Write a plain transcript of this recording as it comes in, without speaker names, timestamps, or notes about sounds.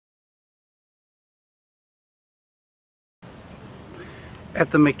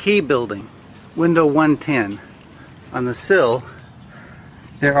At the McKee building, window 110, on the sill,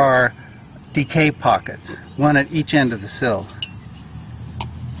 there are decay pockets, one at each end of the sill.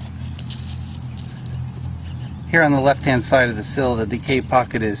 Here on the left-hand side of the sill, the decay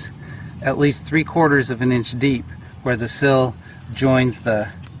pocket is at least 3/4 of an inch deep, where the sill joins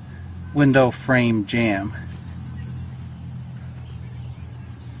the window frame jamb.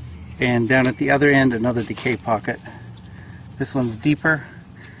 And down at the other end, another decay pocket. This one's deeper,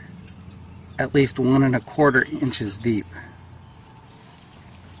 at least 1 1/4 inches deep.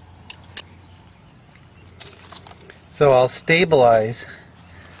 So I'll stabilize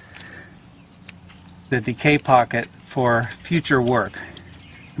the decay pocket for future work.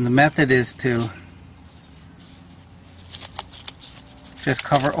 And the method is to just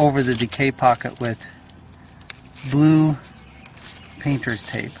cover over the decay pocket with blue painter's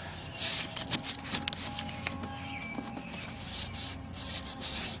tape.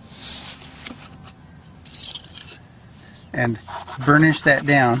 And burnish that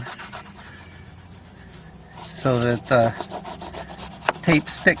down so that the tape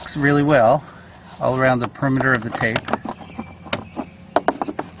sticks really well all around the perimeter of the tape.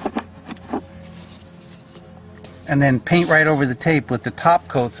 And then paint right over the tape with the top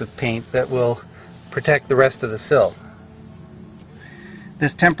coats of paint that will protect the rest of the sill.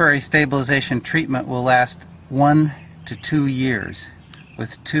 This temporary stabilization treatment will last 1 to 2 years with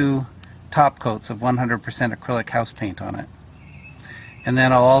 2 top coats of 100% acrylic house paint on it. And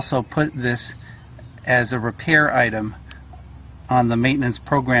then I'll also put this as a repair item on the maintenance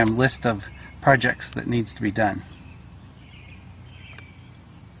program list of projects that needs to be done.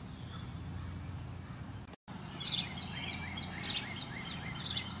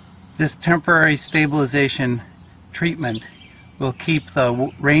 This temporary stabilization treatment will keep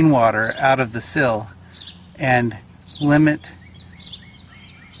the rainwater out of the sill and limit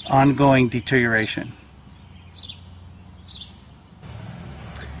ongoing deterioration.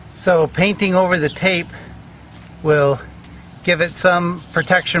 So painting over the tape will give it some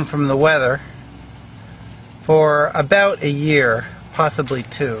protection from the weather for about a year, possibly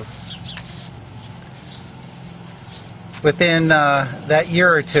 2. Within that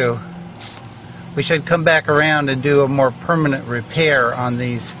year or 2, we should come back around and do a more permanent repair on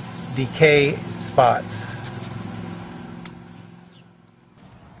these decay spots.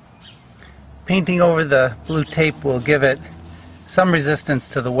 Painting over the blue tape will give it some resistance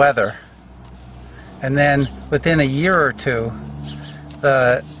to the weather, and then within a year or 2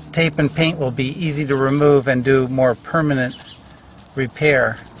 the tape and paint will be easy to remove and do more permanent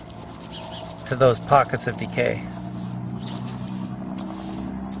repair to those pockets of decay.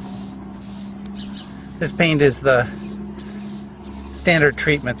 This paint is the standard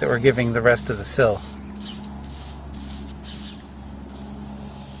treatment that we're giving the rest of the sill.